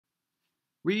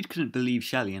Reed couldn't believe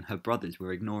Shelley and her brothers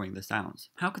were ignoring the sounds.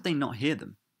 How could they not hear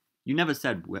them? You never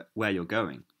said where you're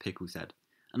going, Pickle said.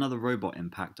 Another robot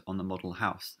impact on the model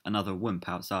house, another whoomp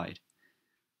outside.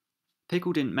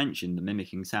 Pickle didn't mention the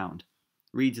mimicking sound.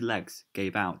 Reed's legs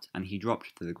gave out and he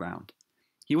dropped to the ground.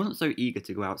 He wasn't so eager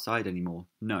to go outside anymore,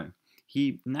 no.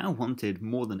 He now wanted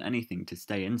more than anything to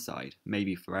stay inside,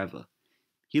 maybe forever.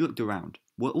 He looked around.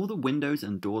 Were all the windows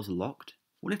and doors locked?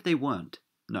 What if they weren't?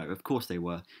 No, of course they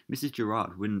were. Mrs.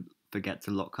 Gerard wouldn't forget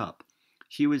to lock up.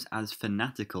 She was as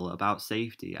fanatical about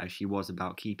safety as she was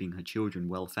about keeping her children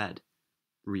well fed.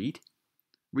 Reed?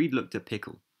 Reed looked at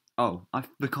Pickle. Oh, I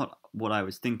forgot what I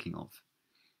was thinking of.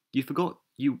 You forgot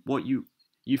you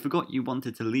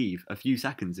wanted to leave a few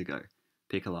seconds ago,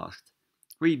 Pickle asked.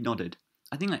 Reed nodded.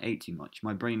 I think I ate too much.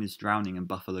 My brain is drowning in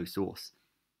buffalo sauce.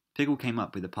 Pickle came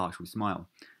up with a partial smile.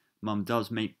 Mum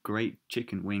does make great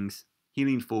chicken wings. He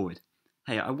leaned forward.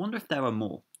 Hey, I wonder if there are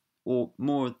more. Or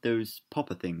more of those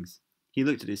popper things. He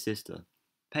looked at his sister.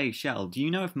 Hey, Shell, do you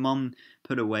know if Mum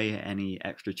put away any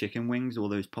extra chicken wings or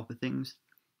those popper things?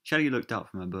 Shelley looked up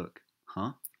from her book.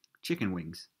 Huh? Chicken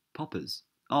wings. Poppers.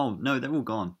 Oh, no, they're all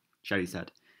gone, Shelley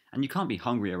said. And you can't be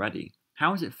hungry already.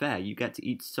 How is it fair you get to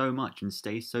eat so much and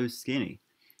stay so skinny?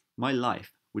 My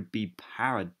life would be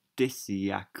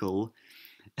paradisiacal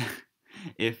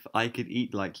if I could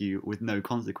eat like you with no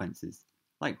consequences.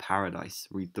 Like paradise,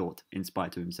 Reed thought, in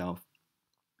spite of himself.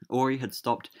 Ori had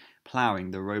stopped ploughing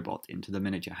the robot into the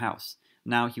miniature house.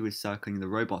 Now he was circling the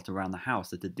robot around the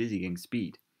house at a dizzying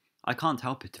speed. I can't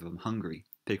help it if I'm hungry,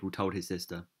 Pickle told his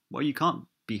sister. Well, you can't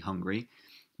be hungry.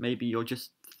 Maybe you're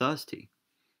just thirsty.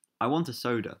 I want a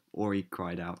soda, Ori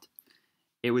cried out.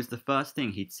 It was the first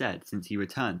thing he'd said since he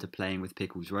returned to playing with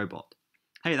Pickle's robot.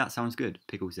 Hey, that sounds good,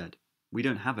 Pickle said. We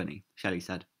don't have any, Shelley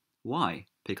said. Why?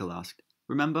 Pickle asked.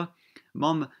 Remember?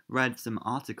 Mom read some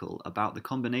article about the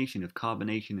combination of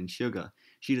carbonation and sugar.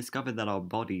 She discovered that our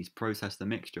bodies process the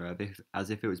mixture as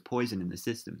if it was poison in the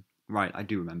system. Right, I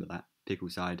do remember that, Pickle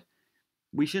sighed.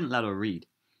 We shouldn't let her read.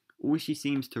 All she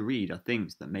seems to read are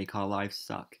things that make our lives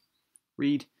suck.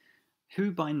 Reed,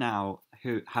 who by now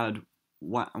had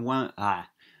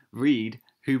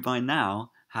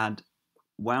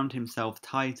wound himself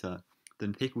tighter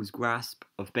than Pickle's grasp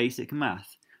of basic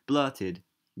math, blurted,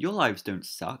 Your lives don't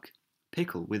suck.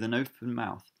 Pickle, with an open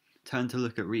mouth, turned to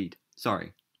look at Reed.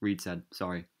 Sorry, Reed said,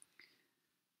 sorry.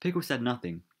 Pickle said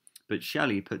nothing, but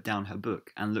Shelley put down her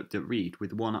book and looked at Reed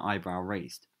with one eyebrow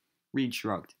raised. Reed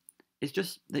shrugged. It's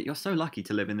just that you're so lucky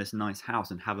to live in this nice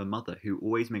house and have a mother who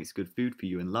always makes good food for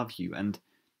you and loves you, and...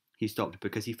 He stopped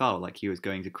because he felt like he was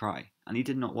going to cry, and he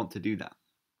did not want to do that.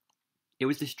 It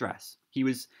was distress. He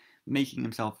was making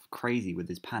himself crazy with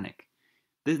his panic.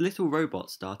 The little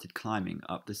robot started climbing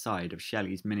up the side of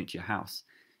Shelley's miniature house.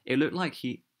 It looked like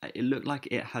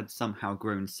it had somehow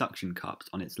grown suction cups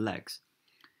on its legs.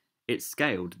 It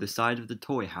scaled the side of the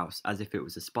toy house as if it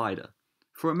was a spider.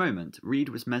 For a moment, Reed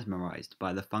was mesmerized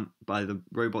by the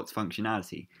robot's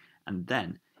functionality, and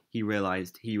then he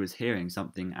realized he was hearing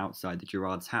something outside the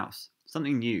Gerard's house.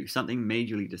 Something new, something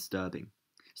majorly disturbing.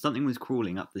 Something was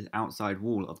crawling up the outside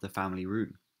wall of the family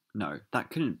room. No, that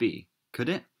couldn't be. Could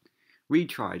it? Reed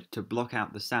tried to block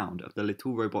out the sound of the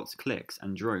little robot's clicks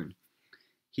and drone.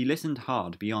 He listened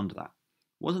hard beyond that.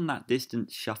 Wasn't that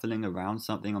distant shuffling around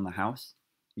something on the house?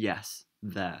 Yes,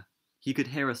 there. He could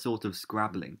hear a sort of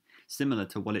scrabbling, similar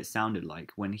to what it sounded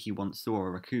like when he once saw a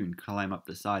raccoon climb up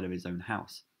the side of his own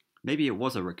house. Maybe it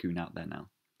was a raccoon out there now.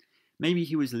 Maybe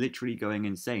he was literally going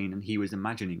insane and he was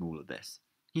imagining all of this.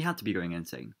 He had to be going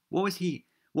insane. What he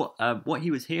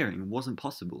was hearing wasn't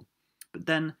possible. But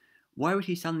then, why would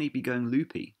he suddenly be going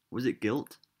loopy? Was it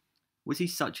guilt? Was he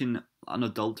such an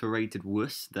unadulterated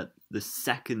wuss that the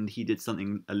second he did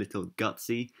something a little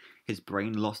gutsy, his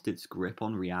brain lost its grip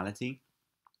on reality?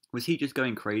 Was he just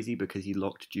going crazy because he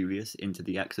locked Julius into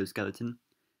the exoskeleton?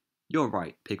 You're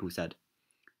right, Pickle said.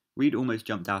 Reed almost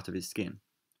jumped out of his skin.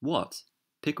 What?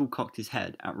 Pickle cocked his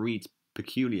head at Reed's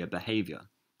peculiar behaviour.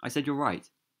 I said you're right.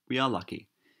 We are lucky.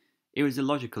 It was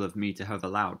illogical of me to have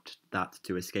allowed that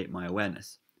to escape my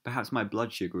awareness. Perhaps my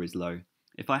blood sugar is low.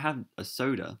 If I had a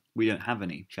soda... We don't have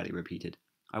any, Shelley repeated.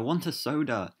 I want a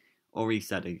soda, Ori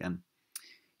said again.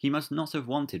 He must not have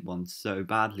wanted one so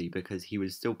badly because he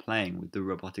was still playing with the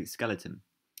robotic skeleton.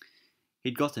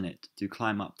 He'd gotten it to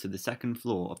climb up to the second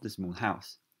floor of the small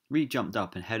house. Reed jumped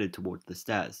up and headed towards the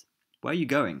stairs. Where are you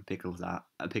going? Pickle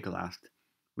asked.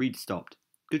 Reed stopped.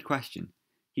 Good question.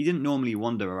 He didn't normally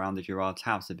wander around the Gerard's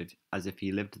house as if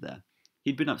he lived there.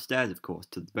 He'd been upstairs, of course,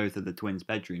 to both of the twins'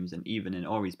 bedrooms and even in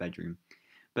Ori's bedroom,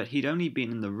 but he'd only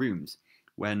been in the rooms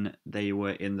when they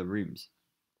were in the rooms.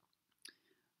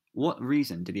 What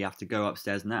reason did he have to go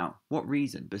upstairs now? What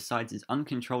reason, besides his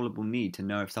uncontrollable need to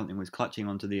know if something was clutching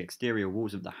onto the exterior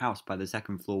walls of the house by the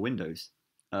second floor windows?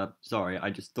 Sorry, I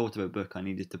just thought of a book I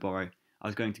needed to borrow. I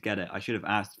was going to get it. I should have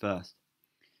asked first.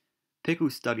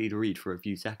 Pickles studied Reed for a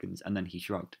few seconds, and then he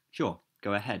shrugged. Sure,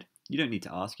 go ahead. You don't need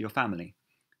to ask, your family.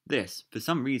 This, for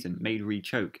some reason, made Reed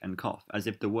choke and cough, as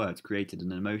if the words created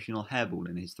an emotional hairball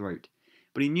in his throat.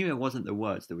 But he knew it wasn't the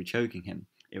words that were choking him,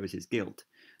 it was his guilt.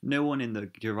 No one in the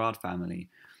Gerard family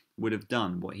would have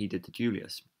done what he did to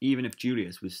Julius, even if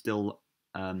Julius was still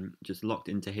just locked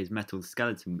into his metal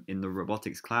skeleton in the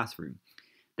robotics classroom.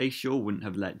 They sure wouldn't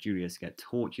have let Julius get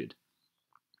tortured,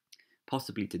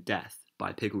 possibly to death,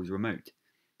 by Pickles' remote.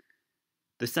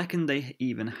 The second they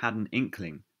even had an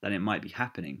inkling that it might be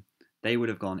happening, they would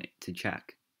have gone to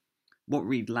check. What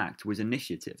Reed lacked was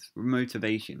initiative,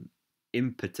 motivation,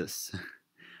 impetus.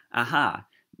 Aha!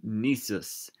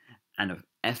 Nisus, and an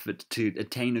effort to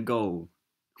attain a goal.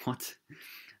 What?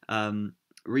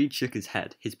 Reed shook his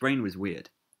head. His brain was weird.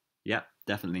 Yep,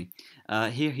 definitely.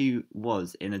 Here he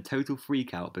was in a total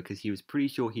freakout because he was pretty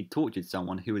sure he'd tortured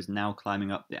someone who was now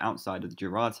climbing up the outside of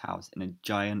Gerard's house in a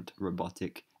giant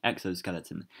robotic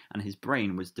exoskeleton, and his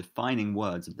brain was defining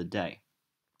words of the day.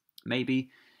 Maybe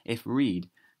if Reed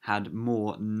had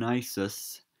more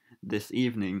nisus this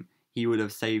evening, he would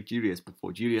have saved Julius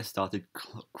before Julius started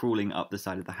crawling up the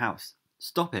side of the house.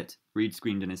 Stop it, Reed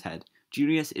screamed in his head.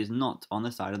 Julius is not on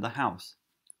the side of the house.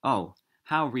 Oh,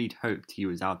 how Reed hoped he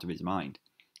was out of his mind.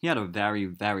 He had a very,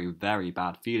 very, very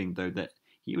bad feeling, though, that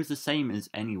he was the same as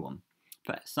anyone.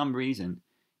 For some reason,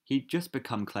 he'd just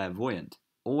become clairvoyant.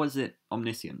 Or was it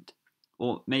omniscient?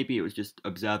 Or maybe it was just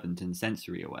observant and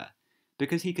sensory aware.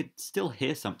 Because he could still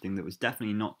hear something that was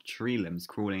definitely not tree limbs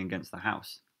crawling against the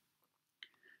house.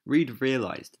 Reed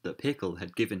realised that Pickle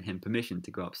had given him permission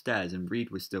to go upstairs and Reed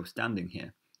was still standing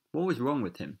here. What was wrong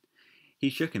with him? He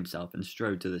shook himself and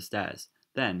strode to the stairs.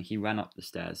 Then he ran up the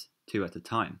stairs, 2 at a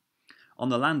time. On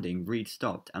the landing, Reed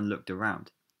stopped and looked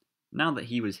around. Now that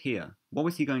he was here, what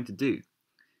was he going to do?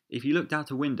 If he looked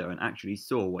out a window and actually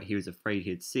saw what he was afraid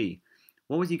he'd see,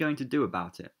 what was he going to do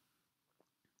about it?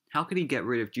 How could he get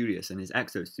rid of Julius and his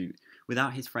exosuit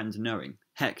without his friends knowing?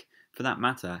 Heck, for that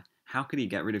matter, how could he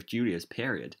get rid of Julius,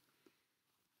 period?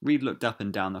 Reed looked up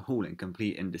and down the hall in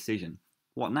complete indecision.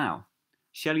 What now?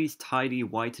 Shelley's tidy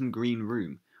white and green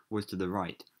room was to the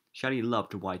right. Shelley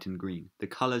loved white and green, the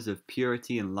colours of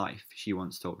purity and life, she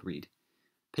once told Reed.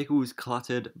 Pickle's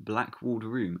cluttered, black-walled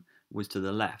room was to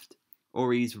the left.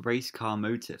 Ori's race car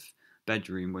motif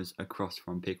bedroom was across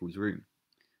from Pickle's room.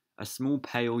 A small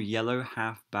pale yellow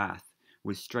half-bath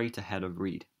was straight ahead of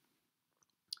Reed.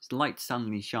 Light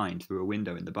suddenly shined through a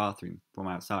window in the bathroom from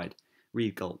outside.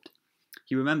 Reed gulped.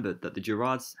 He remembered that the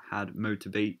Gerards had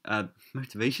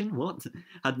motivation? What?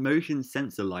 Had motion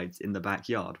sensor lights in the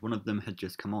backyard. One of them had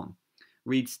just come on.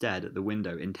 Reed stared at the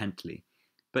window intently.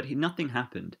 But nothing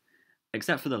happened.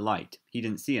 Except for the light, he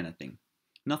didn't see anything.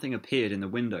 Nothing appeared in the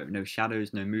window, no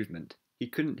shadows, no movement. He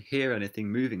couldn't hear anything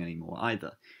moving anymore,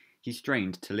 either. He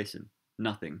strained to listen.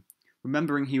 Nothing.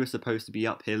 Remembering he was supposed to be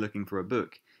up here looking for a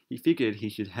book, he figured he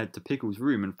should head to Pickle's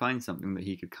room and find something that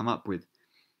he could come up with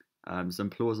some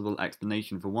plausible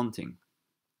explanation for wanting.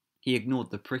 He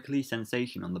ignored the prickly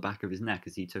sensation on the back of his neck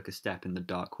as he took a step in the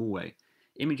dark hallway.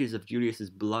 Images of Julius's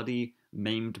bloody,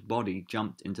 maimed body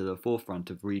jumped into the forefront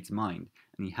of Reed's mind,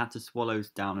 and he had to swallow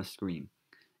down a scream.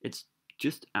 It's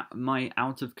just my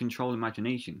out-of-control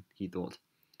imagination, he thought.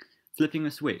 Flipping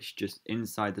a switch just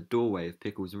inside the doorway of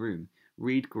Pickle's room,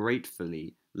 Reed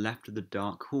gratefully left the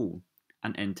dark hall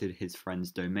and entered his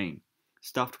friend's domain.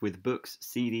 Stuffed with books,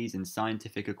 CDs, and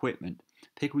scientific equipment,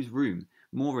 Pickle's room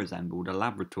more resembled a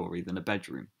laboratory than a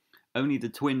bedroom. Only the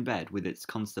twin bed with its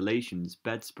constellations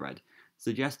bedspread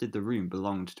suggested the room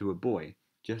belonged to a boy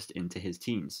just into his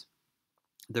teens.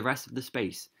 The rest of the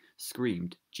space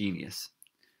screamed genius.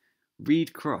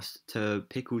 Reed crossed to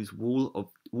Pickle's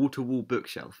wall-to-wall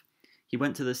bookshelf. He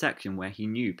went to the section where he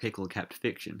knew Pickle kept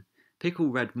fiction. Pickle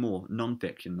read more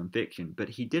non-fiction than fiction, but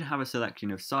he did have a selection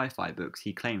of sci-fi books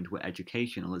he claimed were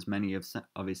educational as many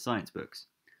of his science books.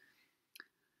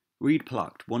 Reed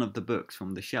plucked one of the books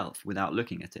from the shelf without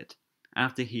looking at it.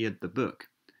 After he had the book,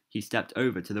 he stepped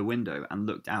over to the window and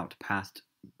looked out past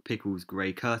Pickle's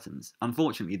grey curtains.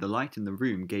 Unfortunately, the light in the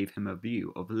room gave him a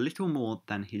view of little more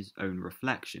than his own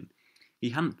reflection. He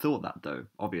hadn't thought that, though,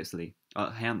 obviously.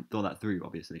 He hadn't thought that through,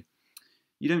 obviously.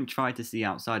 You don't try to see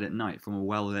outside at night from a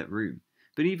well-lit room,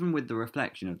 but even with the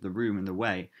reflection of the room in the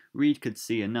way, Reed could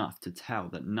see enough to tell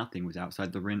that nothing was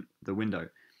outside the window.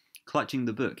 Clutching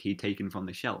the book he'd taken from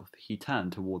the shelf, he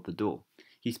turned toward the door.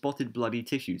 He spotted bloody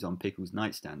tissues on Pickle's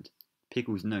nightstand.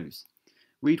 Pickle's nose.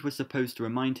 Reed was supposed to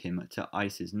remind him to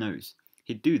ice his nose.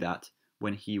 He'd do that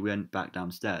when he went back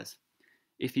downstairs.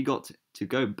 If he got to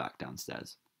go back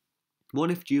downstairs. What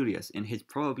if Julius, in his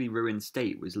probably ruined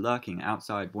state, was lurking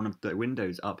outside one of the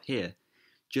windows up here,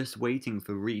 just waiting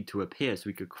for Reed to appear so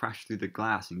he could crash through the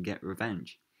glass and get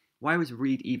revenge? Why was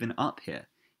Reed even up here?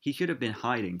 He should have been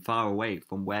hiding far away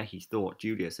from where he thought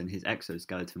Julius and his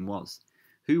exoskeleton was.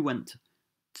 Who went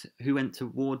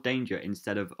toward danger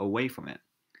instead of away from it?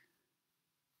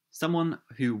 Someone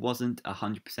who wasn't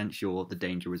 100% sure the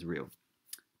danger was real.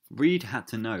 Reed had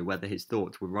to know whether his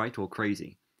thoughts were right or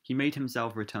crazy. He made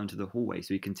himself return to the hallway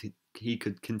so he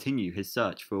could continue his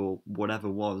search for whatever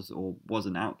was or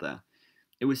wasn't out there.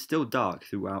 It was still dark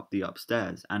throughout the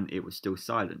upstairs, and it was still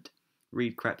silent.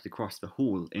 Reed crept across the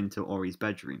hall into Ori's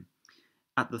bedroom.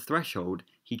 At the threshold,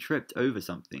 he tripped over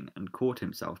something and caught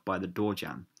himself by the door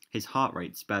jamb. His heart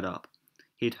rate sped up.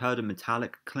 He had heard a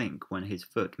metallic clink when his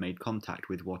foot made contact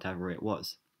with whatever it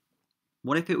was.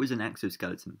 What if it was an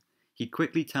exoskeleton? He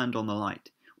quickly turned on the light,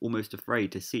 almost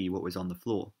afraid to see what was on the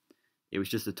floor. It was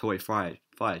just a toy fire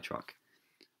truck.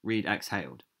 Reed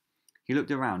exhaled. He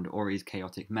looked around Ori's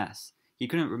chaotic mess. He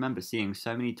couldn't remember seeing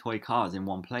so many toy cars in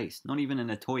one place, not even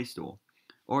in a toy store.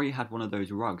 Ori had one of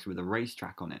those rugs with a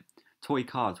racetrack on it. Toy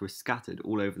cars were scattered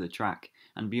all over the track,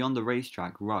 and beyond the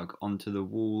racetrack rug onto the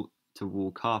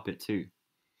wall-to-wall carpet too.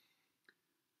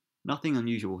 Nothing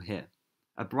unusual here.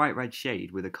 A bright red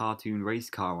shade with a cartoon race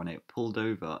car on it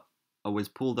was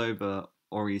pulled over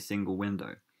Ori's single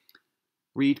window.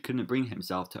 Reed couldn't bring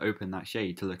himself to open that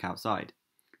shade to look outside.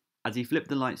 As he flipped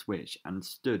the light switch and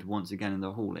stood once again in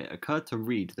the hall, it occurred to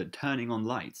Reed that turning on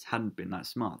lights hadn't been that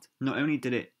smart. Not only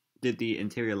did the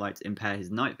interior lights impair his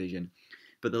night vision,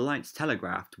 but the lights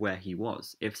telegraphed where he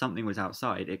was. If something was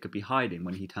outside, it could be hiding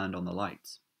when he turned on the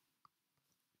lights.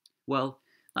 Well,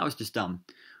 that was just dumb.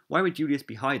 Why would Julius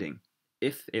be hiding?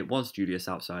 If it was Julius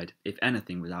outside, if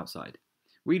anything was outside.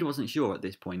 Reed wasn't sure at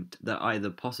this point that either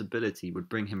possibility would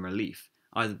bring him relief.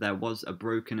 Either there was a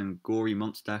broken and gory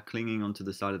monster clinging onto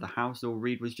the side of the house, or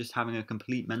Reed was just having a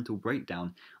complete mental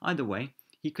breakdown. Either way,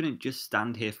 he couldn't just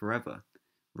stand here forever.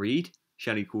 Reed?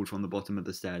 Shelley called from the bottom of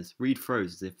the stairs. Reed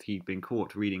froze as if he'd been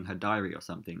caught reading her diary or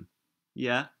something.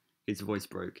 Yeah? His voice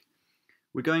broke.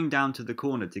 We're going down to the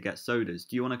corner to get sodas.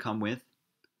 Do you want to come with?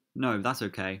 No, that's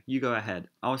okay. You go ahead.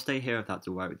 I'll stay here if that's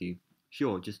alright with you.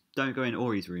 Sure, just don't go in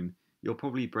Ori's room. You'll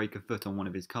probably break a foot on one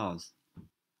of his cars.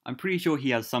 I'm pretty sure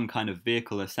he has some kind of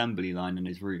vehicle assembly line in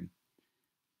his room.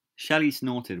 Shelley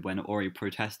snorted when Ori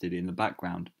protested in the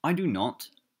background. I do not.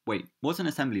 Wait, what's an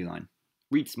assembly line?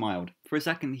 Reed smiled. For a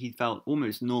second he felt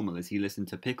almost normal as he listened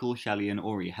to Pickle, Shelley and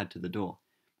Ori head to the door.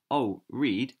 Oh,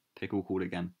 Reed, Pickle called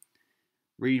again.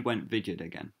 Reed went rigid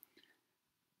again.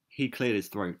 He cleared his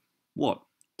throat. What?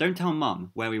 Don't tell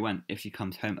Mum where we went if she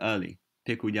comes home early,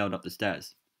 Pickle yelled up the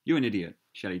stairs. You're an idiot,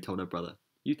 Shelley told her brother.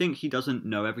 You think she doesn't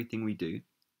know everything we do?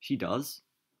 She does?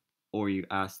 Ori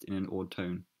asked in an awed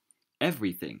tone.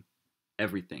 Everything.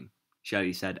 Everything,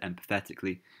 Shelley said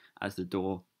emphatically as the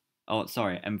door...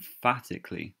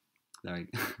 emphatically.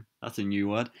 That's a new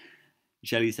word.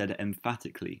 Shelley said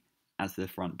emphatically as the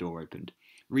front door opened.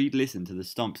 Reed listened to the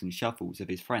stomps and shuffles of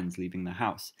his friends leaving the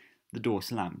house. The door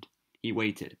slammed. He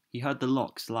waited. He heard the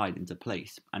lock slide into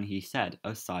place, and he said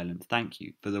a silent thank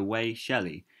you for the way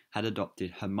Shelley had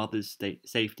adopted her mother's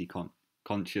safety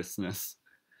consciousness.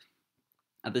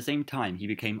 At the same time, he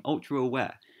became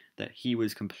ultra-aware that he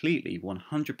was completely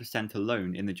 100%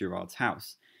 alone in the Gerard's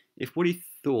house. If what he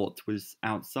thought was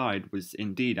outside was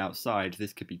indeed outside,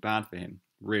 this could be bad for him.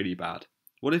 Really bad.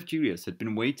 What if Julius had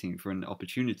been waiting for an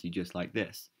opportunity just like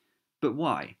this? But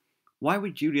why? Why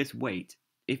would Julius wait?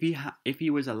 If he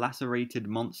was a lacerated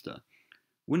monster,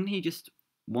 wouldn't he just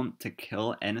want to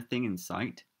kill anything in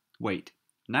sight? Wait,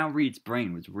 now Reed's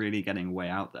brain was really getting way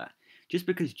out there. Just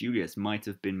because Julius might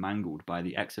have been mangled by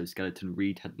the exoskeleton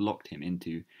Reed had locked him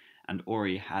into, and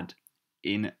Ori had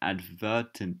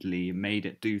inadvertently made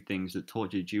it do things that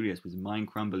tortured Julius with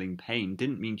mind-crumbling pain,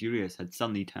 didn't mean Julius had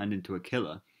suddenly turned into a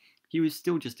killer. He was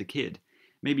still just a kid.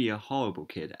 Maybe a horrible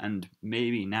kid, and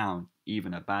maybe now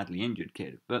even a badly injured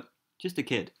kid, but just a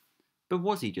kid. But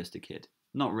was he just a kid?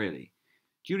 Not really.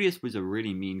 Julius was a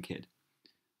really mean kid.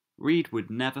 Reed would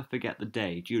never forget the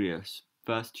day Julius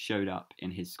first showed up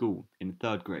in his school in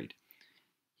 3rd grade.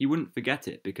 He wouldn't forget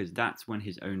it because that's when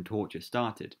his own torture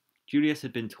started. Julius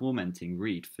had been tormenting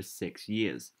Reed for 6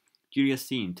 years. Julius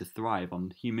seemed to thrive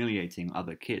on humiliating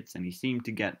other kids, and he seemed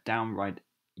to get downright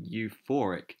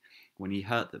euphoric when he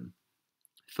hurt them.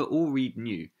 For all Reed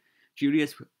knew,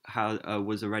 Julius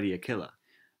was already a killer.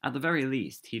 At the very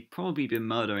least, he'd probably been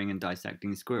murdering and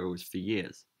dissecting squirrels for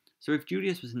years. So if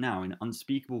Julius was now in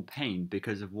unspeakable pain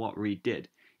because of what Reed did,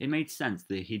 it made sense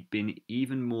that he'd been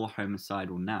even more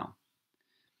homicidal now.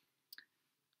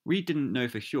 Reed didn't know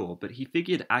for sure, but he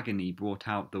figured agony brought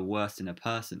out the worst in a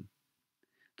person.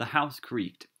 The house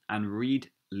creaked, and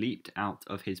Reed leaped out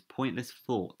of his pointless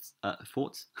thoughts,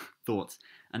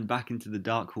 and back into the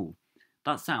dark hall.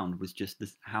 That sound was just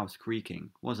the house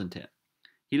creaking, wasn't it?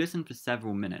 He listened for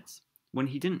several minutes. When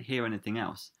he didn't hear anything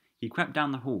else, he crept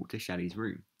down the hall to Shelley's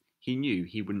room. He knew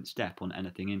he wouldn't step on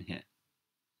anything in here.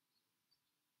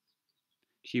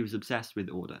 She was obsessed with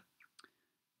order.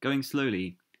 Going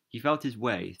slowly, he felt his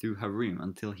way through her room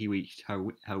until he reached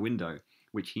her window,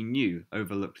 which he knew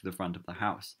overlooked the front of the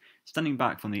house. Standing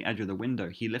back from the edge of the window,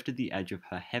 he lifted the edge of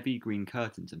her heavy green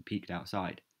curtains and peeked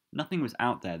outside. Nothing was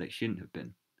out there that shouldn't have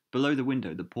been. Below the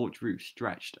window, the porch roof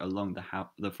stretched along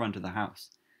the front of the house.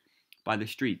 By the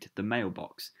street, the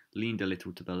mailbox leaned a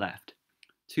little to the left.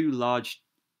 Two large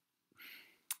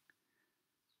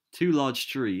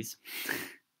trees.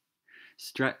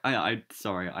 I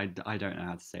don't know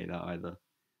how to say that either.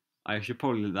 I should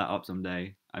probably look that up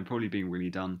someday. I'm probably being really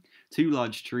dumb. Two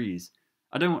large trees.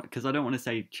 I don't want to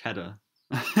say cheddar.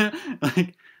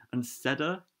 And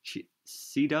cedar?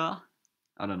 Cedar?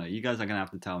 I don't know. You guys are going to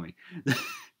have to tell me.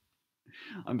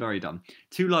 I'm very dumb.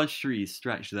 Two large trees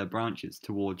stretched their branches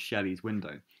towards Shelley's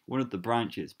window. One of the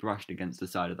branches brushed against the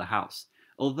side of the house.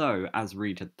 Although, as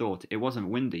Reed had thought, it wasn't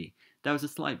windy, there was a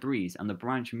slight breeze and the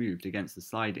branch moved against the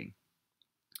sliding.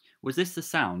 Was this the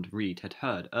sound Reed had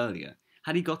heard earlier?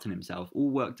 Had he gotten himself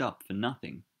all worked up for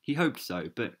nothing? He hoped so,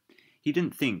 but he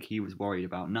didn't think he was worried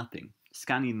about nothing.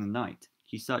 Scanning the night,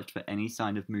 he searched for any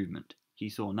sign of movement. He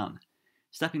saw none.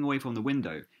 Stepping away from the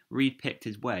window, Reed picked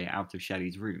his way out of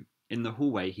Shelley's room. In the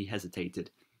hallway, he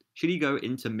hesitated. Should he go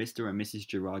into Mr. and Mrs.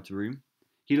 Gerard's room?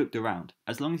 He looked around.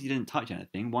 As long as he didn't touch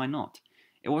anything, why not?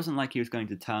 It wasn't like he was going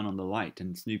to turn on the light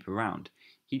and snoop around.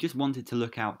 He just wanted to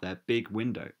look out their big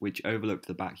window, which overlooked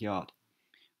the backyard.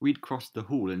 Reed crossed the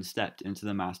hall and stepped into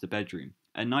the master bedroom.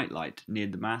 A nightlight near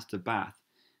the master bath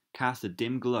cast a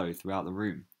dim glow throughout the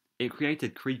room. It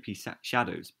created creepy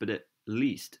shadows, but at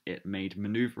least it made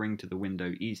maneuvering to the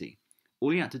window easy.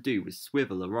 All he had to do was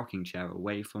swivel a rocking chair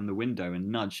away from the window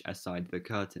and nudge aside the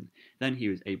curtain. Then he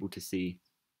was able to see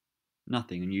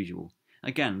nothing unusual.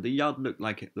 Again, the yard looked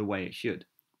like the way it should.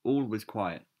 All was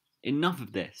quiet. Enough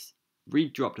of this!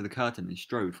 Reed dropped the curtain and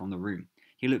strode from the room.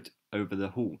 He looked over the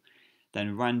hall,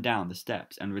 then ran down the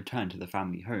steps and returned to the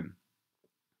family room.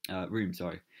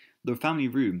 The family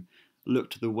room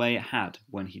looked the way it had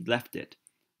when he'd left it,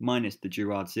 minus the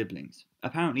Gerard siblings.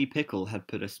 Apparently Pickle had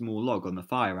put a small log on the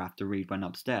fire after Reed went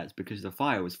upstairs because the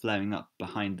fire was flaring up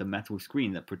behind the metal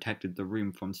screen that protected the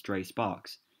room from stray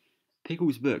sparks.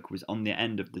 Pickle's book was on the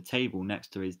end of the table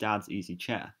next to his dad's easy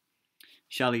chair.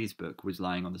 Shelley's book was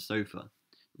lying on the sofa.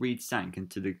 Reed sank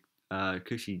into the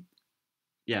cushy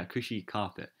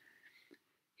carpet.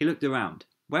 He looked around.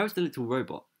 Where was the little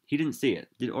robot? He didn't see it.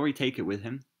 Did Ori take it with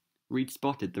him? Reed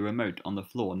spotted the remote on the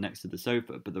floor next to the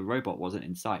sofa, but the robot wasn't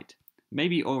in sight.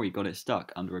 Maybe Ori got it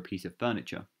stuck under a piece of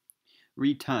furniture.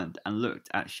 Reed turned and looked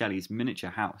at Shelley's miniature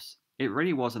house. It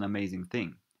really was an amazing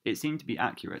thing. It seemed to be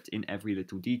accurate in every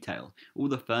little detail. All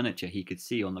the furniture he could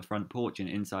see on the front porch and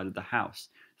inside of the house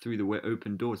through the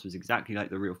open doors was exactly like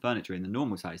the real furniture in the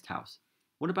normal-sized house.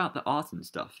 What about the art and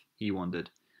stuff? He wondered.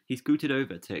 He scooted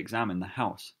over to examine the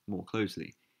house more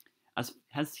closely. As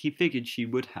he figured she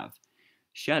would have,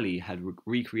 Shelley had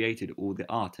recreated all the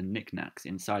art and knickknacks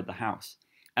inside the house.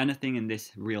 Anything in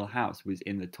this real house was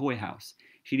in the toy house.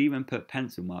 She'd even put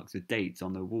pencil marks with dates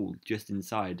on the wall just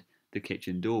inside the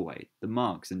kitchen doorway, the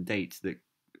marks and dates that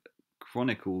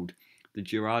chronicled the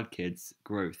Gerard kids'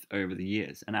 growth over the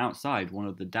years. And outside, one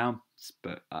of the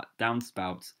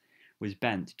downspouts was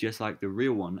bent just like the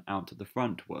real one out at the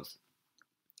front was.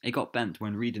 It got bent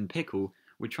when Reed and Pickle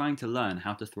were trying to learn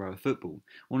how to throw a football.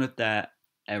 One of their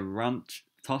errant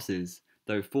tosses,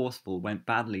 though forceful, went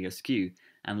badly askew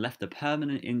and left a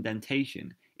permanent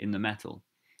indentation in the metal.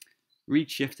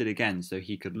 Reed shifted again so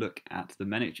he could look at the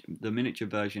miniature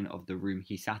version of the room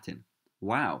he sat in.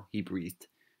 Wow, he breathed.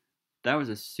 There was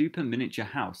a super miniature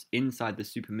house inside the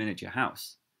super miniature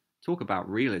house. Talk about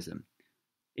realism.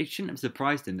 It shouldn't have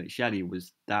surprised him that Shelley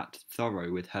was that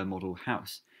thorough with her model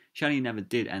house. Shelley never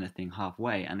did anything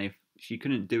halfway, and if she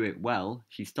couldn't do it well,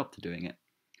 she stopped doing it.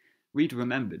 Reed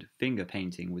remembered finger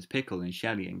painting with Pickle and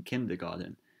Shelley in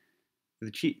kindergarten.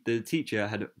 The teacher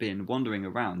had been wandering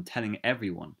around telling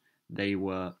everyone they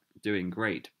were doing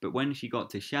great, but when she got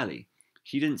to Shelley,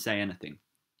 she didn't say anything.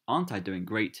 Aren't I doing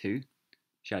great too?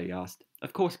 Shelley asked.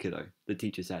 Of course, kiddo, the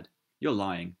teacher said. You're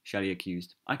lying, Shelley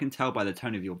accused. I can tell by the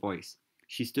tone of your voice.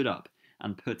 She stood up,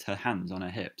 and put her hands on her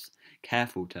hips,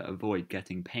 careful to avoid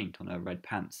getting paint on her red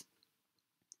pants.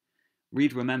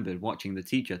 Reed remembered watching the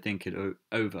teacher think it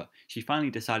over. She finally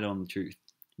decided on the truth.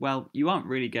 Well, you aren't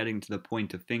really getting to the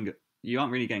point of finger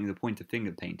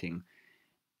painting.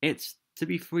 It's to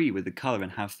be free with the colour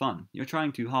and have fun. You're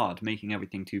trying too hard, making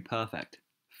everything too perfect.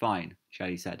 Fine,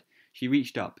 Shelley said. She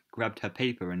reached up, grabbed her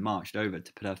paper and marched over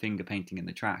to put her finger painting in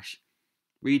the trash.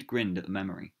 Reed grinned at the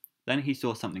memory. Then he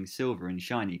saw something silver and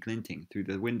shiny glinting through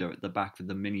the window at the back of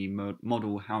the mini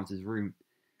model house's room.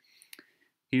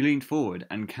 He leaned forward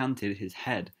and canted his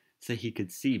head so he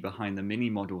could see behind the mini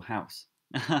model house.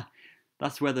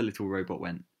 That's where the little robot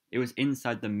went. It was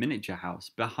inside the miniature house,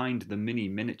 behind the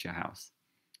miniature house.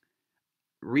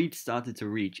 Reed started to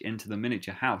reach into the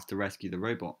miniature house to rescue the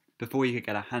robot. Before he could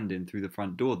get a hand in through the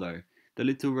front door, though, the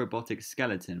little robotic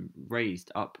skeleton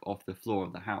raised up off the floor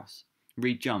of the house.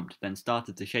 Reed jumped, then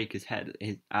started to shake his head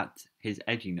at his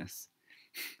edginess.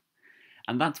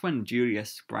 And that's when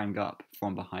Julius sprang up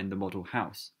from behind the model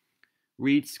house.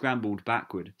 Reed scrambled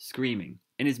backward, screaming.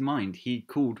 In his mind, he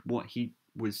called what he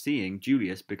was seeing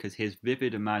Julius because his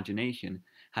vivid imagination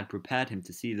had prepared him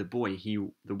to see the way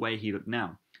he looked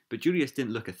now. But Julius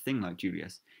didn't look a thing like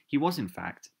Julius. He was, in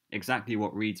fact, exactly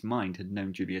what Reed's mind had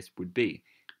known Julius would be.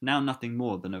 Now nothing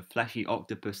more than a fleshy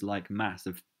octopus-like mass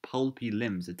of pulpy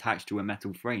limbs attached to a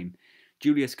metal frame.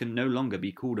 Julius could no longer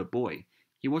be called a boy.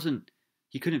 He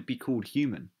couldn't be called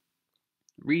human.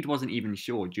 Reed wasn't even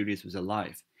sure Julius was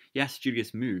alive. Yes,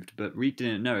 Julius moved, but Reed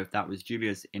didn't know if that was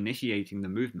Julius initiating the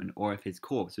movement or if his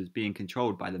corpse was being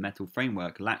controlled by the metal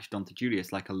framework latched onto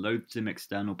Julius like a loathsome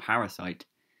external parasite.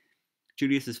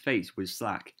 Julius's face was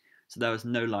slack, so there was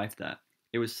no life there.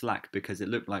 It was slack because it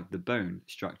looked like the bone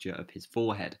structure of his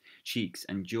forehead, cheeks,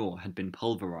 and jaw had been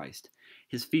pulverized.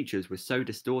 His features were so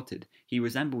distorted, he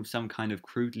resembled some kind of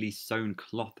crudely sewn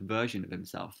cloth version of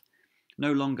himself.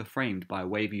 No longer framed by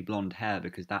wavy blonde hair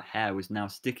because that hair was now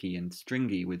sticky and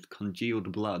stringy with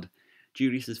congealed blood.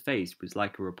 Julius's face was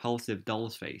like a repulsive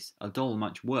doll's face, a doll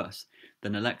much worse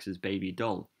than Alexa's baby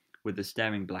doll, with the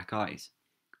staring black eyes.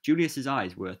 Julius's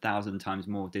eyes were 1,000 times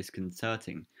more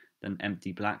disconcerting than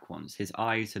empty black ones. His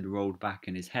eyes had rolled back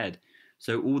in his head,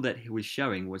 so all that he was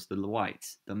showing was the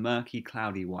whites, the murky,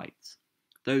 cloudy whites.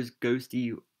 Those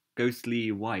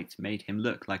ghostly whites made him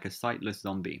look like a sightless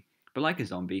zombie. But like a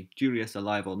zombie, Julius,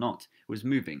 alive or not, was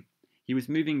moving. He was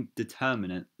moving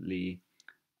determinedly,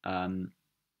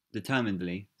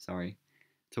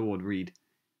 toward Reed.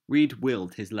 Reed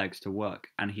willed his legs to work,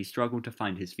 and he struggled to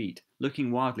find his feet.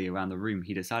 Looking wildly around the room,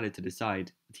 he tried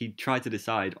to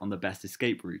decide on the best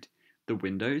escape route. The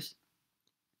windows?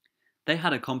 They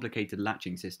had a complicated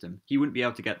latching system. He wouldn't be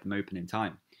able to get them open in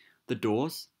time. The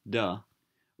doors? Duh.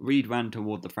 Reed ran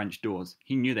toward the French doors.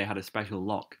 He knew they had a special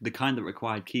lock, the kind that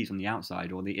required keys on the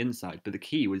outside or the inside, but the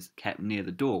key was kept near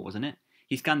the door, wasn't it?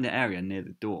 He scanned the area near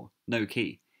the door. No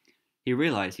key. He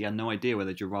realized he had no idea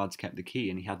whether Gerard's kept the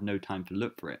key, and he had no time to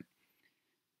look for it.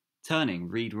 Turning,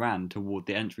 Reed ran toward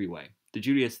the entryway. The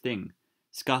Julius thing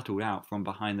scuttled out from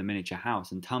behind the miniature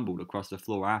house and tumbled across the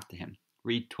floor after him.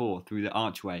 Reed tore through the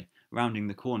archway, rounding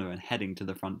the corner and heading to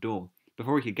the front door.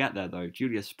 Before he could get there, though,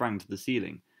 Julius sprang to the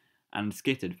ceiling and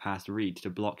skittered past Reed to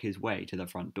block his way to the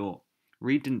front door.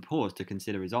 Reed didn't pause to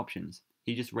consider his options.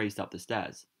 He just raced up the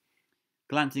stairs.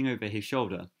 Glancing over his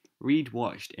shoulder, Reed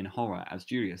watched in horror as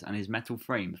Julius and his metal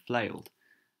frame flailed,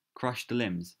 crushed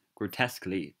limbs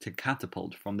grotesquely to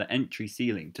catapult from the entry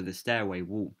ceiling to the stairway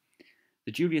wall.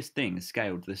 The Julius thing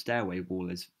scaled the stairway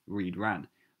wall as Reed ran.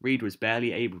 Reed was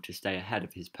barely able to stay ahead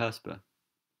of his pursuer.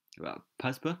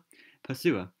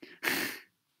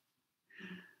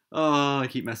 Oh, I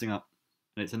keep messing up,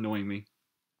 and it's annoying me.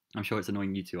 I'm sure it's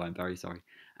annoying you too, I'm very sorry.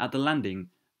 At the landing,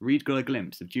 Reed got a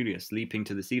glimpse of Julius leaping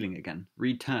to the ceiling again.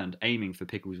 Reed turned, aiming for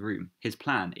Pickle's room. His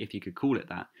plan, if you could call it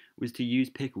that, was to use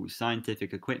Pickle's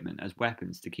scientific equipment as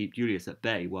weapons to keep Julius at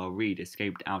bay while Reed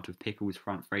escaped out of Pickle's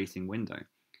front-facing window.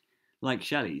 Like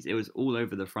Shelley's, it was all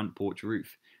over the front porch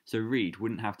roof, so Reed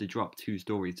wouldn't have to drop 2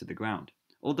 stories to the ground.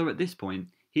 Although at this point,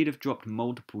 he'd have dropped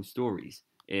multiple stories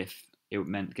if it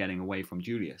meant getting away from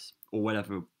Julius, or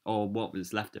what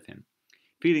was left of him.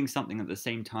 Feeling something at the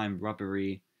same time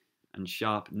rubbery and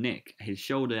sharp nick his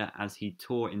shoulder as he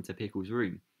tore into Pickle's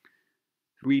room,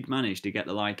 Reed managed to get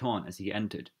the light on as he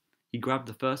entered. He grabbed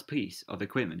the first piece of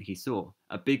equipment he saw,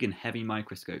 a big and heavy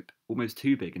microscope, almost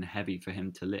too big and heavy for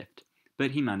him to lift.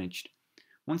 But he managed.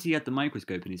 Once he had the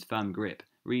microscope in his firm grip,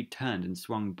 Reed turned and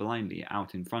swung blindly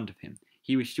out in front of him.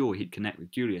 He was sure he'd connect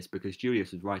with Julius because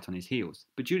Julius was right on his heels,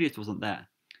 but Julius wasn't there.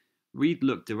 Reed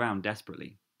looked around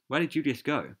desperately. Where did Julius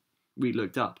go? Reed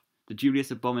looked up. The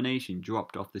Julius abomination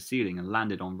dropped off the ceiling and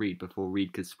landed on Reed before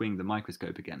Reed could swing the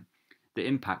microscope again. The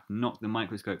impact knocked the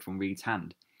microscope from Reed's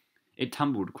hand. It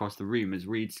tumbled across the room as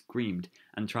Reed screamed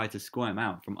and tried to squirm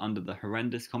out from under the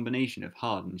horrendous combination of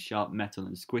hard and sharp metal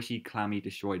and squishy, clammy,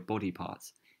 destroyed body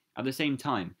parts. At the same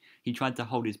time, he tried to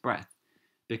hold his breath,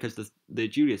 because the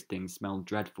Julius thing smelled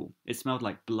dreadful. It smelled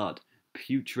like blood,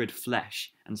 putrid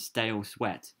flesh, and stale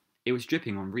sweat. It was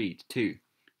dripping on Reed, too.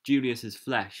 Julius's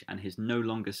flesh and his no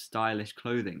longer stylish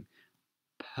clothing,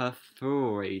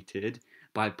 perforated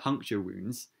by puncture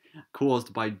wounds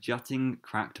caused by jutting,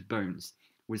 cracked bones,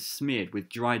 was smeared with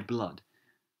dried blood,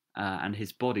 and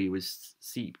his body was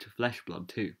seeped flesh blood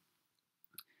too.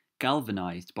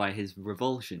 Galvanized by his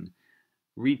revulsion,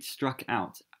 Reed struck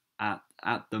out at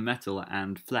the metal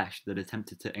and flesh that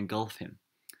attempted to engulf him.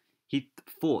 He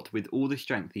fought with all the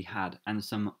strength he had, and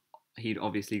some he'd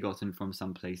obviously gotten from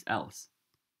someplace else.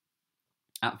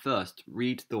 At first,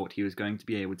 Reed thought he was going to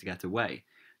be able to get away.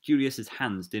 Julius's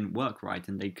hands didn't work right,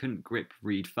 and they couldn't grip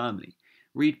Reed firmly.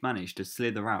 Reed managed to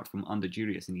slither out from under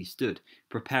Julius, and he stood,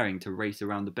 preparing to race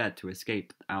around the bed to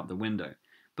escape out the window.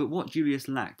 But what Julius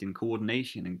lacked in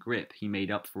coordination and grip, he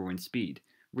made up for in speed.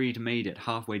 Reed made it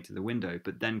halfway to the window,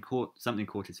 but then something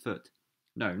caught his foot.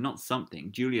 No, not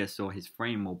something. Julius saw his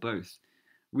frame or both.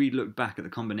 Reed looked back at the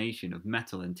combination of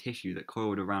metal and tissue that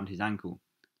coiled around his ankle.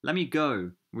 "Let me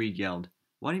go!" Reed yelled.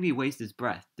 Why did he waste his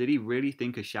breath? Did he really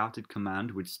think a shouted command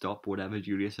would stop whatever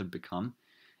Julius had become?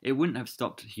 It wouldn't have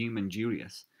stopped human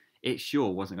Julius. It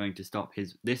sure wasn't going to stop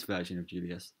this version of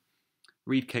Julius.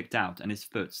 Reed kicked out, and his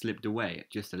foot slipped away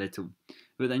just a little.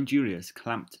 But then Julius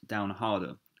clamped down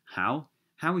harder. How?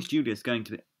 How was Julius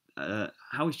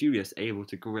able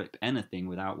to grip anything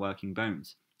without working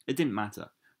bones? It didn't matter.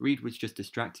 Reed was just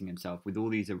distracting himself with all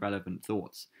these irrelevant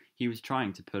thoughts. He was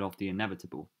trying to put off the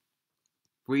inevitable.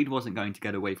 Reed wasn't going to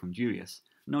get away from Julius,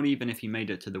 not even if he made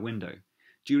it to the window.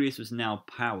 Julius was now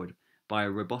powered by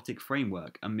a robotic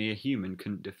framework a mere human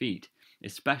couldn't defeat,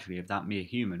 especially if that mere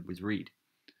human was Reed.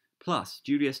 Plus,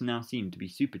 Julius now seemed to be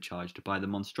supercharged by the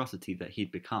monstrosity that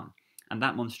he'd become, and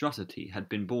that monstrosity had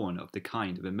been born of the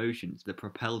kind of emotions that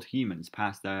propelled humans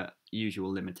past their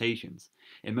usual limitations.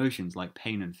 Emotions like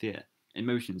pain and fear.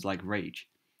 Emotions like rage.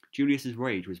 Julius's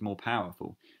rage was more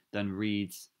powerful than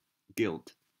Reed's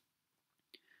guilt.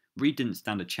 Reed didn't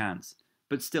stand a chance,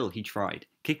 but still he tried,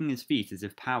 kicking his feet as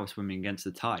if power swimming against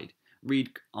the tide.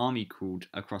 Reed army crawled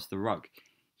across the rug.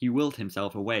 He willed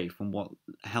himself away from what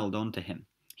held on to him.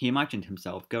 He imagined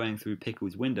himself going through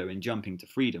Pickle's window and jumping to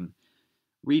freedom.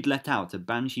 Reed let out a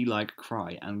banshee-like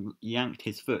cry and yanked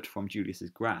his foot from Julius's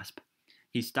grasp.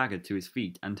 He staggered to his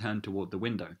feet and turned toward the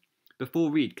window. Before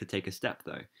Reed could take a step,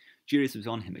 though, Julius was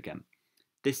on him again.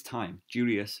 This time,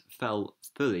 Julius fell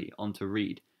fully onto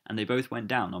Reed, and they both went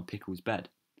down on Pickle's bed.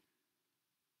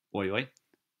 Oi oi.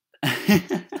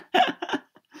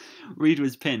 Reed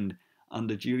was pinned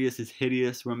under Julius's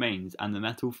hideous remains and the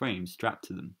metal frame strapped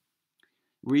to them.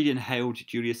 Reed inhaled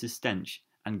Julius's stench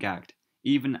and gagged.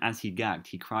 Even as he gagged,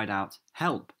 he cried out,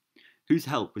 "Help!" Whose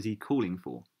help was he calling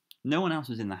for? No one else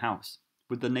was in the house.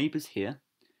 Would the neighbours hear?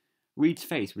 Reed's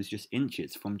face was just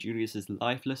inches from Julius's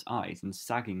lifeless eyes and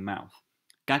sagging mouth.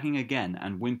 Gagging again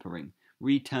and whimpering,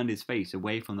 Reed turned his face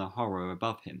away from the horror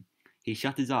above him. He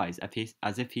shut his eyes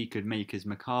as if he could make his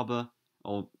macabre,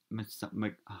 or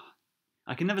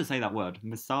I can never say that word.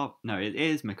 No, it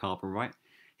is macabre, right?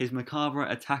 His macabre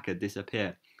attacker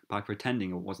disappear by pretending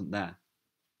it wasn't there.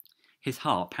 His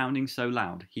heart pounding so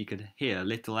loud he could hear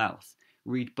little else.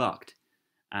 Reed bucked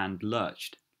and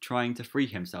lurched, trying to free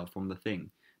himself from the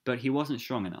thing, but he wasn't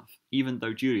strong enough, even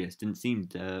though Julius didn't seem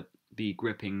to be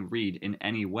gripping Reed in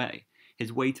any way.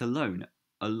 His weight alone,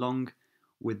 along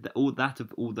with all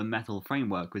the metal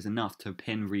framework, was enough to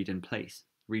pin Reed in place.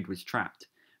 Reed was trapped.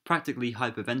 Practically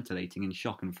hyperventilating in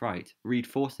shock and fright, Reed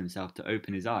forced himself to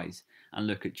open his eyes and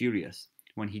look at Julius.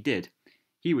 When he did,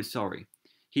 he was sorry.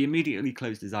 He immediately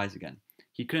closed his eyes again.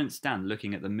 He couldn't stand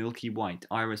looking at the milky white,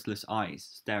 irisless eyes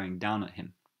staring down at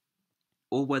him.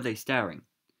 Or were they staring?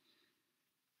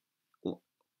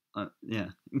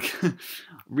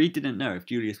 Reed didn't know if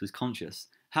Julius was conscious.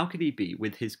 How could he be,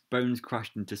 with his bones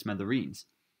crushed into smithereens?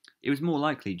 It was more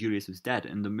likely Julius was dead,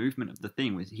 and the movement of the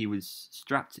thing he was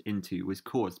strapped into was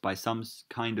caused by some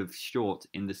kind of short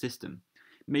in the system.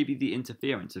 Maybe the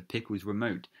interference of Pickle's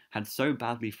remote had so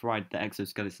badly fried the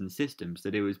exoskeleton systems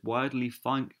that it was wildly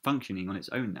functioning on its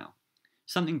own now.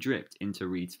 Something dripped into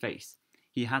Reed's face.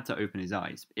 He had to open his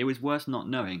eyes. It was worse not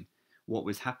knowing what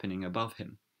was happening above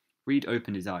him. Reed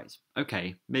opened his eyes.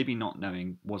 Okay, maybe not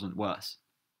knowing wasn't worse.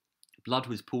 Blood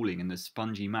was pooling in the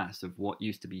spongy mass of what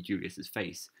used to be Julius's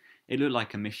face. It looked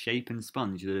like a misshapen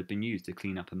sponge that had been used to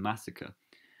clean up a massacre,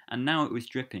 and now it was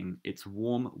dripping its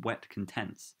warm, wet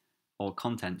contents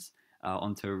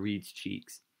onto Reed's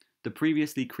cheeks. The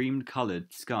previously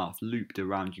cream-coloured scarf looped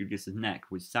around Julius's neck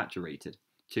was saturated,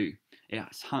 too.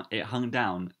 It hung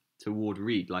down toward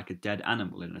Reed like a dead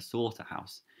animal in a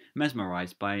slaughterhouse,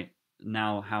 mesmerised by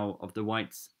now how of the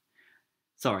whites.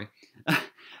 Sorry.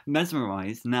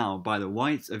 Mesmerised now by the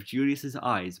whites of Julius's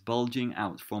eyes bulging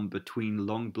out from between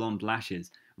long blonde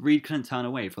lashes, Reed couldn't turn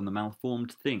away from the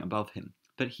malformed thing above him.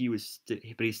 But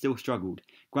he still struggled.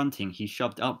 Grunting, he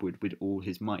shoved upward with all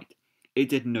his might. It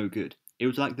did no good. It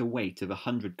was like the weight of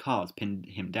 100 cars pinned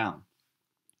him down.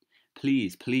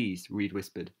 Please, please, Reed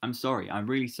whispered. I'm sorry. I'm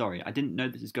really sorry. I didn't know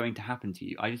this was going to happen to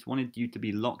you. I just wanted you to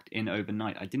be locked in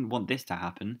overnight. I didn't want this to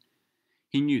happen.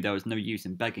 He knew there was no use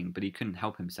in begging, but he couldn't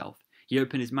help himself. He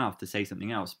opened his mouth to say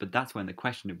something else, but that's when the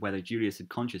question of whether Julius had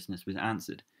consciousness was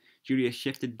answered. Julius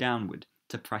shifted downward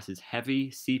to press his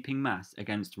heavy, seeping mass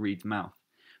against Reed's mouth.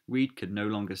 Reed could no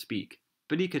longer speak,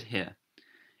 but he could hear.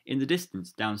 In the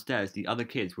distance, downstairs, the other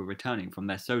kids were returning from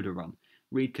their soda run.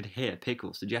 Reed could hear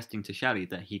Pickle suggesting to Shelley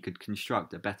that he could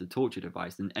construct a better torture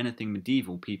device than anything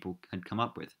medieval people had come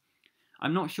up with.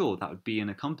 I'm not sure that would be an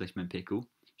accomplishment, Pickle,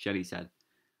 Shelley said.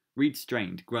 Reed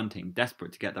strained, grunting,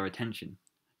 desperate to get their attention.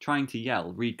 Trying to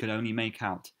yell, Reed could only make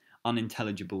out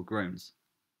unintelligible groans.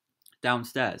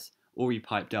 Downstairs, Ori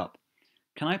piped up.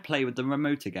 Can I play with the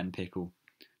remote again, Pickle?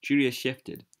 Julius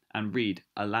shifted, and Reed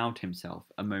allowed himself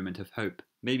a moment of hope.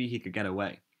 Maybe he could get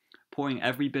away. Pouring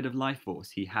every bit of life force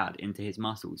he had into his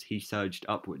muscles, he surged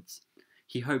upwards.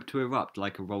 He hoped to erupt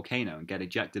like a volcano and get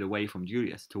ejected away from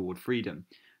Julius toward freedom,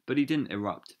 but he didn't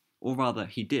erupt. Or rather,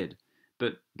 he did.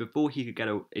 But before he could get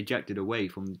ejected away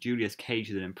from the Julius cage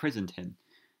that imprisoned him,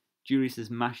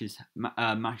 Julius's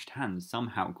mashed hands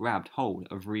somehow grabbed hold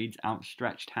of Reed's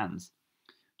outstretched hands.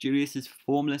 Julius's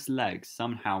formless legs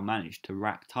somehow managed to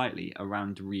wrap tightly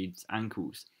around Reed's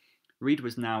ankles. Reed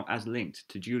was now as linked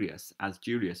to Julius as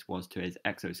Julius was to his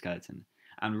exoskeleton,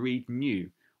 and Reed knew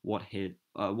what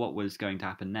was going to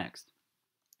happen next.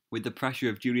 With the pressure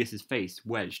of Julius's face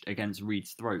wedged against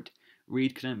Reed's throat,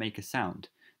 Reed couldn't make a sound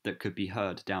that could be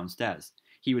heard downstairs.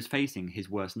 He was facing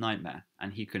his worst nightmare,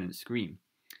 and he couldn't scream.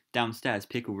 Downstairs,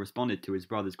 Pickle responded to his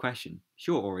brother's question.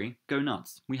 Sure, Ori, go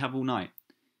nuts. We have all night.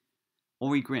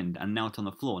 Ori grinned and knelt on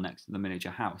the floor next to the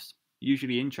miniature house.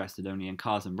 Usually interested only in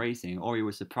cars and racing, Ori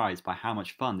was surprised by how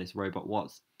much fun this robot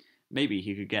was. Maybe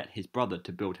he could get his brother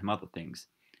to build him other things.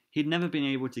 He'd never been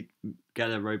able to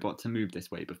get a robot to move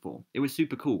this way before. It was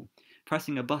super cool.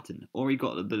 Pressing a button, Ori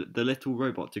got the little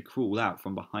robot to crawl out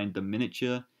from behind the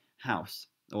miniature house,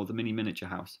 or the mini miniature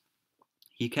house.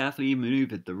 He carefully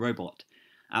maneuvered the robot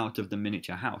out of the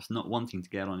miniature house, not wanting to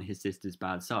get on his sister's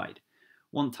bad side.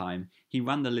 One time, he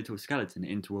ran the little skeleton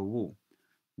into a wall.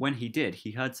 When he did,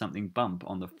 he heard something bump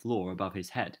on the floor above his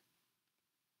head.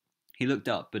 He looked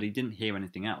up, but he didn't hear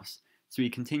anything else, so he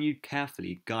continued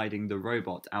carefully guiding the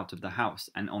robot out of the house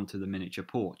and onto the miniature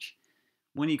porch.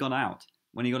 When he got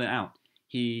it out,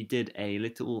 he did a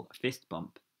little fist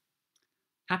bump.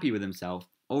 Happy with himself,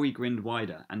 Ori grinned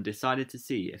wider and decided to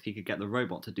see if he could get the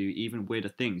robot to do even weirder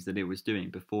things that it was doing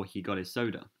before he got his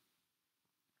soda.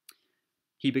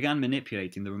 He began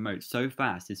manipulating the remote so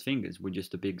fast his fingers were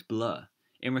just a big blur.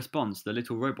 In response, the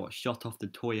little robot shot off the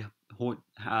toy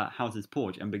house's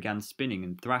porch and began spinning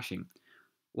and thrashing.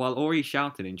 While Ori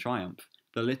shouted in triumph,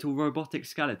 the little robotic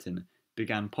skeleton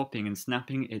began popping and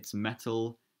snapping its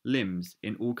metal limbs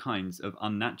in all kinds of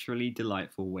unnaturally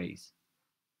delightful ways.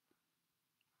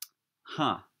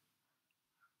 Huh.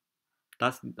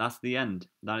 That's the end.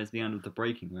 That is the end of the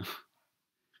breaking wheel.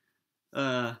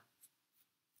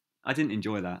 I didn't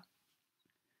enjoy that.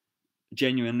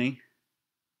 Genuinely.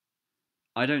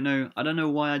 I don't know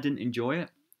why I didn't enjoy it.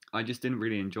 I just didn't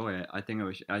really enjoy it. I think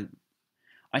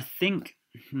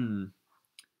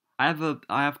I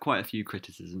have quite a few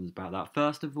criticisms about that.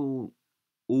 First of all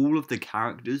of the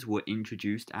characters were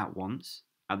introduced at once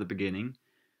at the beginning.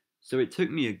 So it took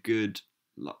me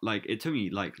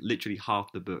literally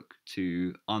half the book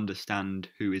to understand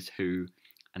who is who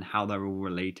and how they're all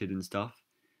related and stuff.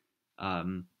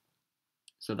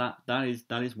 So that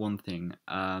is one thing.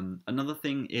 Another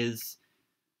thing is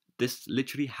this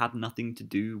literally had nothing to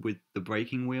do with the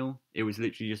breaking wheel. It was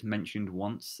literally just mentioned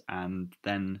once, and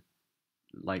then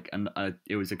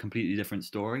it was a completely different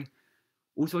story.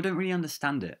 Also, I don't really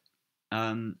understand it.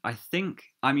 Again,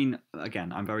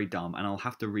 I'm very dumb, and I'll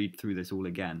have to read through this all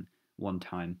again one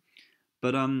time.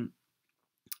 But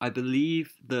I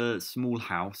believe the small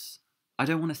house. I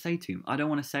don't want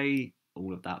to say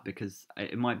all of that because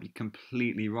it might be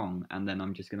completely wrong, and then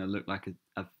I'm just going to look like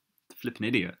a flippin'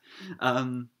 idiot.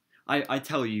 I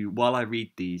tell you, while I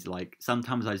read these, like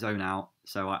sometimes I zone out,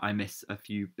 so I miss a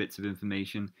few bits of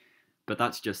information, but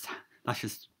that's just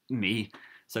me.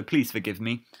 So please forgive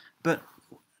me. But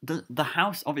the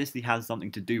house obviously has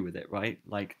something to do with it, right?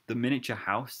 Like the miniature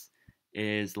house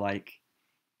is like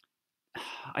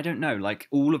I don't know, like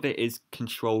all of it is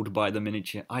controlled by the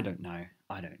miniature. I don't know.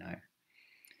 I don't know.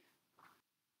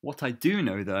 What I do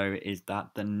know though is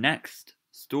that the next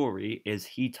story is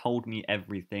He Told Me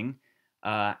Everything,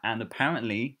 and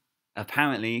apparently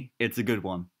it's a good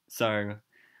one. So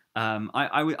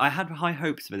I had high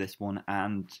hopes for this one,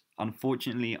 and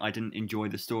unfortunately I didn't enjoy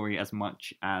the story as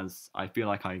much as I feel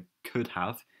like I could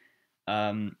have.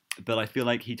 But I feel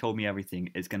like He Told Me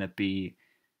Everything is going to be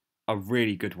a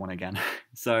really good one again.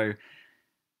 So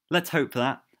let's hope for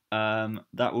that.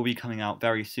 That will be coming out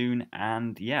very soon,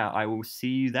 and yeah, I will see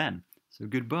you then. So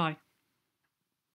goodbye.